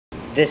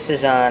This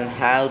is on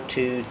how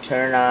to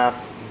turn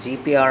off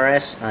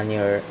GPRS on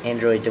your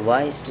Android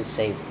device to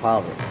save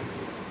power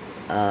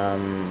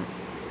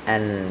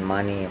and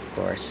money, of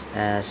course.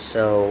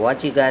 So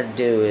what you gotta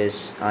do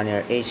is, on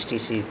your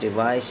HTC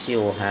device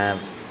you'll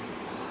have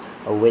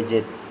a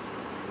widget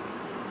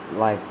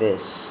like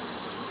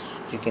this.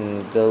 You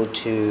can go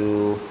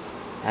to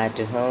add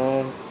to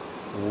home,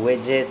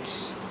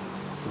 widget,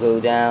 go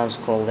down,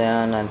 scroll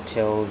down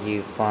until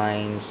you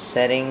find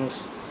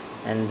settings,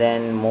 and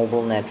then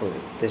mobile network,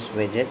 this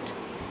widget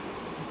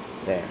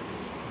there.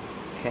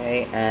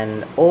 Okay,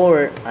 and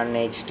or on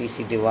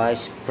HTC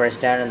device, press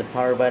down on the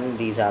power button,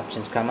 these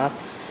options come up.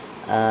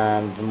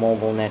 The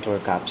mobile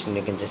network option,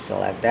 you can just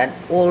select that.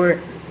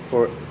 Or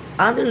for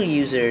other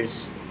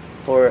users,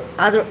 for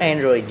other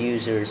Android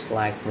users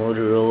like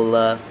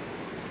Motorola,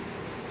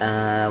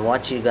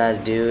 what you gotta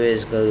do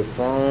is go to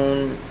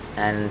phone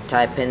and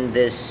type in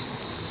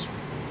this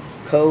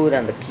code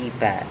on the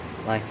keypad,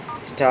 like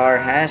star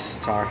hash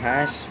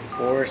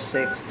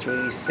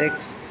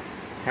 4636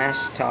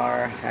 #,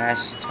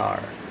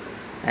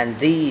 and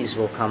these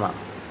will come up.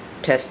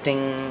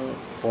 Testing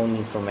phone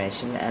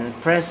information, and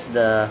press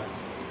the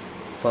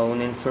phone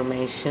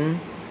information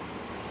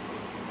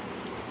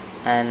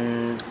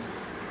and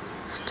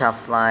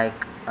stuff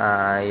like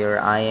your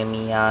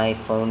IMEI,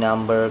 phone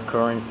number,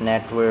 current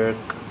network,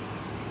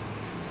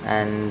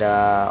 and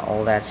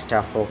all that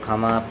stuff will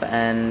come up.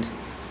 And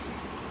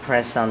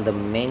press on the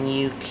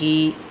menu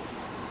key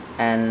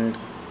and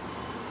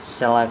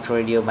select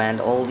radio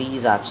band. All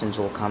these options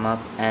will come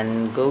up,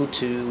 and go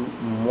to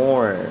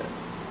more,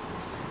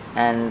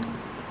 and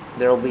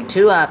there will be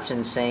two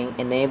options saying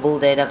enable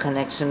data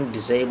connection,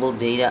 disable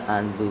data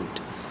on boot.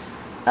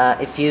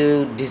 If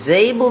you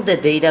disable the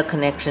data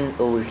connection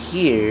over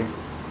here,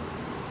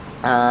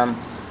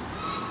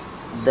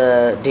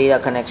 the data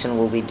connection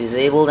will be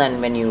disabled,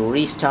 and when you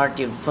restart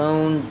your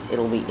phone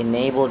it'll be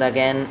enabled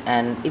again.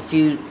 And if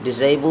you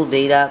disable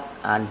data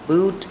on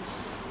boot,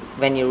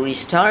 when you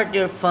restart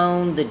your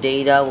phone, the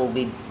data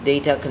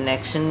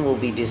connection will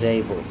be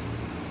disabled.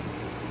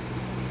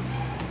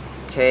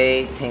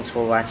 Okay, thanks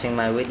for watching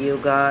my video,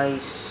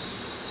 guys.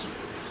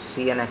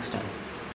 See you next time.